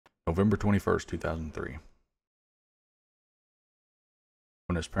November 21st, 2003.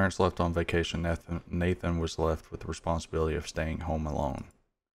 When his parents left on vacation, Nathan was left with the responsibility of staying home alone.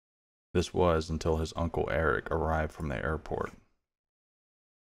 This was until his uncle Eric arrived from the airport.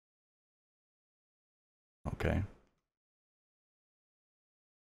 Okay.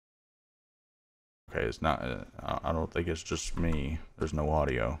 Okay, it's not, I don't think it's just me. There's no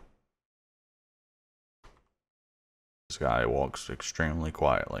audio. This guy walks extremely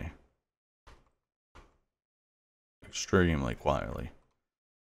quietly. Extremely quietly.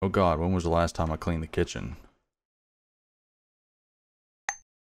 Oh God, when was the last time I cleaned the kitchen?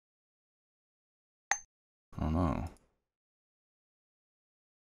 I don't know.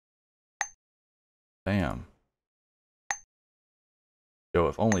 Damn. Yo,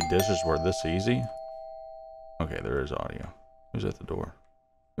 if only dishes were this easy. Okay, there is audio. Who's at the door?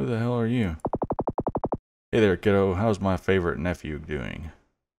 Who the hell are you? Hey there, kiddo. How's my favorite nephew doing?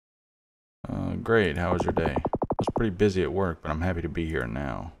 Great. How was your day? I was pretty busy at work, but I'm happy to be here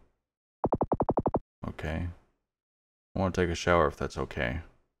now. Okay. I want to take a shower if that's okay.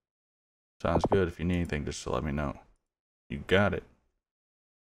 Sounds good. If you need anything, just let me know. You got it.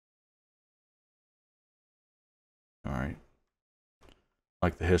 Alright.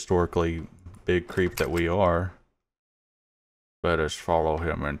 Like the historically big creep that we are, let us follow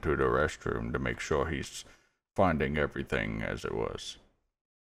him into the restroom to make sure he's finding everything as it was.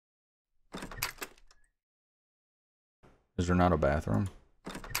 Is there not a bathroom?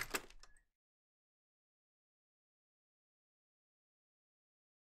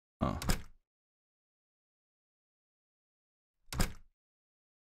 Oh.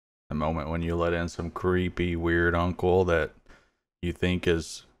 The moment when you let in some creepy, weird uncle that you think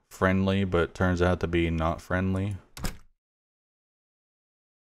is friendly, but turns out to be not friendly.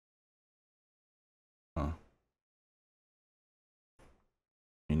 Huh.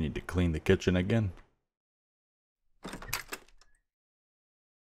 You need to clean the kitchen again?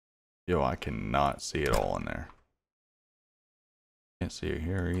 Yo, I cannot see it all in there. Can't see it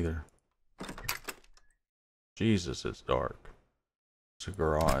here either. Jesus, it's dark. It's a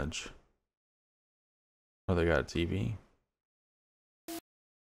garage. Oh, they got a TV?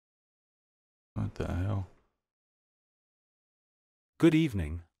 What the hell? Good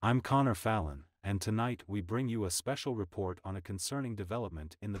evening, I'm Connor Fallon, and tonight we bring you a special report on a concerning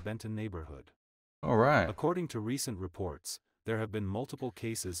development in the Benton neighborhood. Alright. According to recent reports, there have been multiple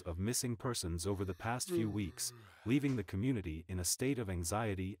cases of missing persons over the past few weeks, leaving the community in a state of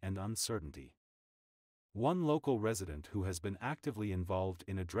anxiety and uncertainty. One local resident who has been actively involved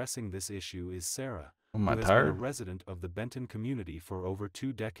in addressing this issue is Sarah, who has been a resident of the Benton community for over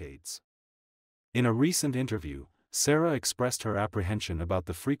 2 decades. In a recent interview, Sarah expressed her apprehension about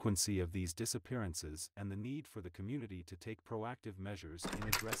the frequency of these disappearances and the need for the community to take proactive measures in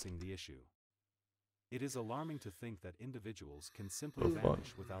addressing the issue. It is alarming to think that individuals can simply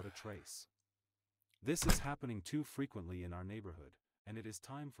vanish without a trace. This is happening too frequently in our neighborhood, and it is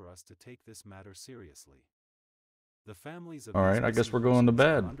time for us to take this matter seriously. The families of Alright, I guess we're going to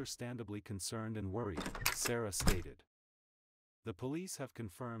bed. Are understandably concerned and worried, Sarah stated. The police have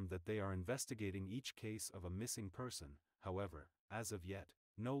confirmed that they are investigating each case of a missing person, however, as of yet,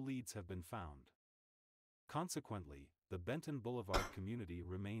 no leads have been found. Consequently, the Benton Boulevard community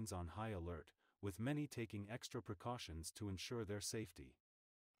remains on high alert, with many taking extra precautions to ensure their safety.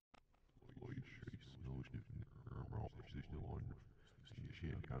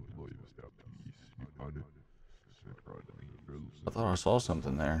 I thought I saw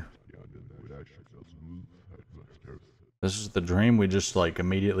something there. This is the dream? We just like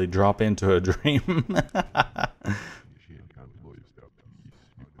immediately drop into a dream.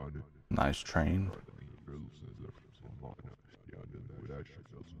 Nice train.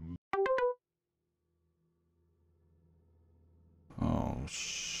 Oh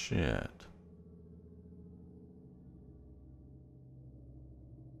shit.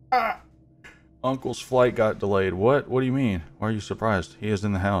 Ah! Uncle's flight got delayed. What? What do you mean? Why are you surprised? He is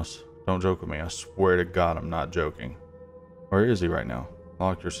in the house. Don't joke with me. I swear to God I'm not joking. Where is he right now?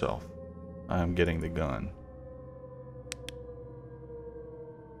 Lock yourself. I am getting the gun.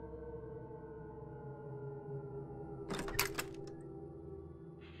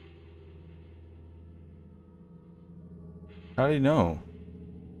 How do you know?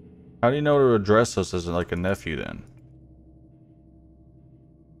 How do you know to address us as like a nephew then?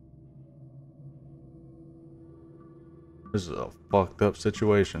 This is a fucked up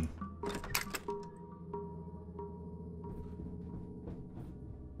situation.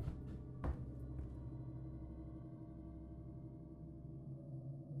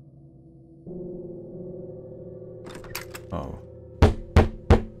 Oh.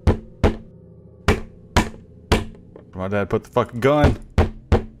 My dad put the fucking gun.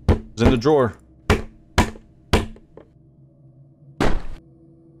 It's in the drawer.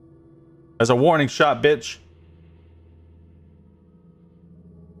 As a warning shot, bitch.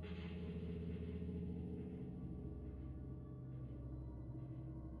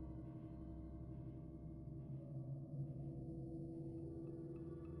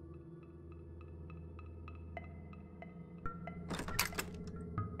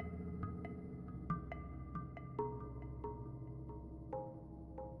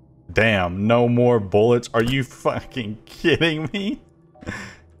 Damn, no more bullets? Are you fucking kidding me?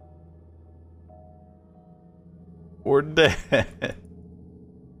 We're dead.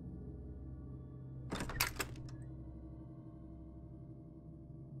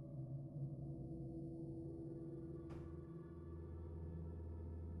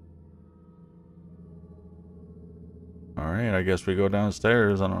 Alright, I guess we go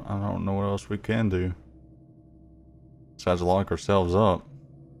downstairs. I don't know what else we can do. Besides lock ourselves up.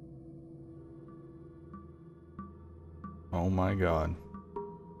 Oh my god.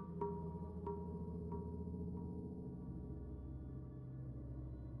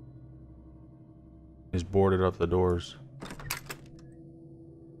 He's boarded up the doors.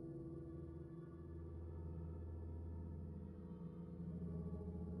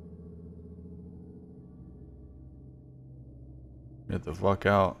 Get the fuck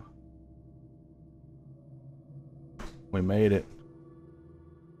out. We made it.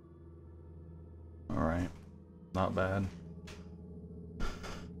 Alright. Not bad.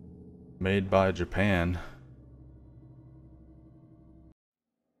 Made by Japan.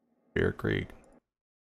 Bear Creek.